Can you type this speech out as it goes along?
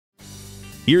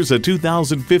Here's a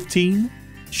 2015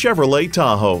 Chevrolet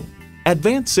Tahoe.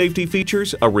 Advanced safety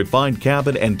features, a refined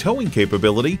cabin, and towing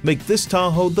capability make this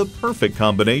Tahoe the perfect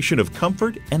combination of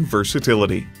comfort and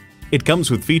versatility. It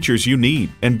comes with features you need,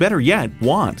 and better yet,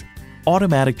 want.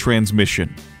 Automatic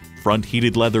transmission, front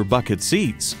heated leather bucket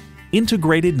seats,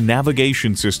 integrated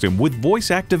navigation system with voice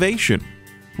activation,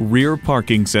 rear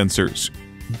parking sensors,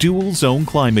 dual zone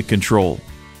climate control,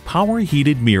 power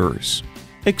heated mirrors,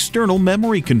 external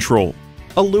memory control,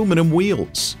 aluminum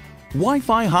wheels,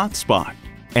 Wi-Fi hotspot,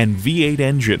 and V8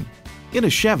 engine. In a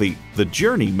Chevy, the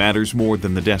journey matters more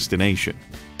than the destination.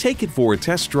 Take it for a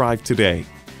test drive today.